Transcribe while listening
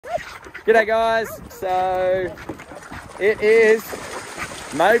G'day guys, so it is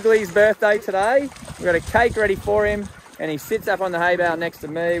Mowgli's birthday today. We've got a cake ready for him and he sits up on the hay bale next to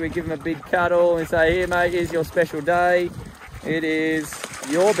me. We give him a big cuddle and say, here mate, here's your special day. It is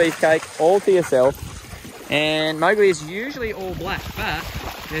your beefcake all to yourself. And Mowgli is usually all black, but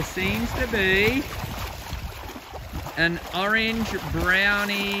there seems to be an orange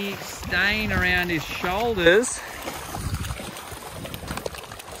brownie stain around his shoulders.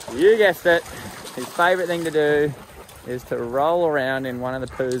 You guessed it, his favourite thing to do is to roll around in one of the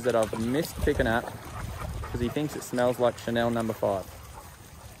poos that I've missed picking up because he thinks it smells like Chanel No. 5.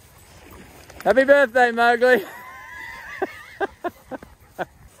 Happy birthday, Mowgli!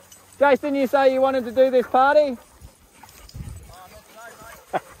 Jace, didn't you say you wanted to do this party?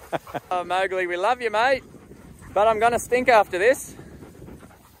 Oh, Mowgli, we love you, mate, but I'm going to stink after this.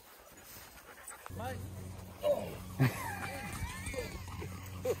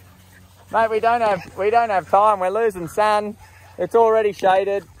 Mate, we don't have time. We're losing sun. It's already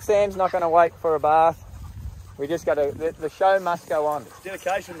shaded. Sam's not going to wait for a bath. We just got to. The show must go on. It's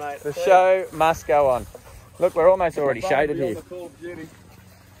dedication, mate. The show must go on. Look, we're almost already shaded here.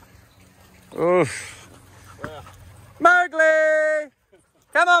 Oof. Wow. Mowgli,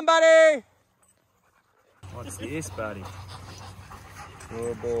 come on, buddy. What's this, buddy?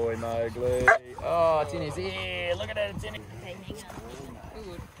 Good boy, Mowgli. Oh, it's in his ear. Look at it. It's in his ear.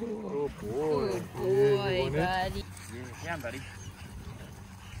 Good boy. Good boy, buddy. Yeah, down, buddy.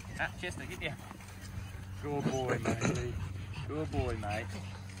 Ah, Chester, get down. Good boy, Mowgli. Good boy, mate.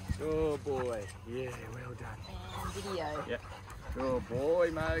 Good boy. Yeah, well done. And video. Yep. Good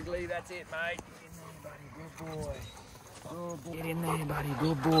boy, Mowgli. That's it, mate. Get in there, buddy. Good boy. Good boy. Get in there, buddy.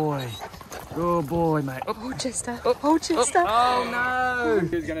 Good boy. Good boy, mate. Oh, Chester. Oh, Chester. Oh, no.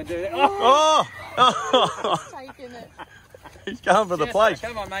 Who's going to do that? Oh! Taking it. He's going for the Chester, plate.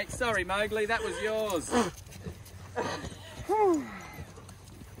 come on, mate. Sorry, Mowgli. That was yours.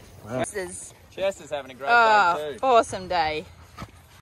 Wow. This is Chester's having a great day too. awesome day.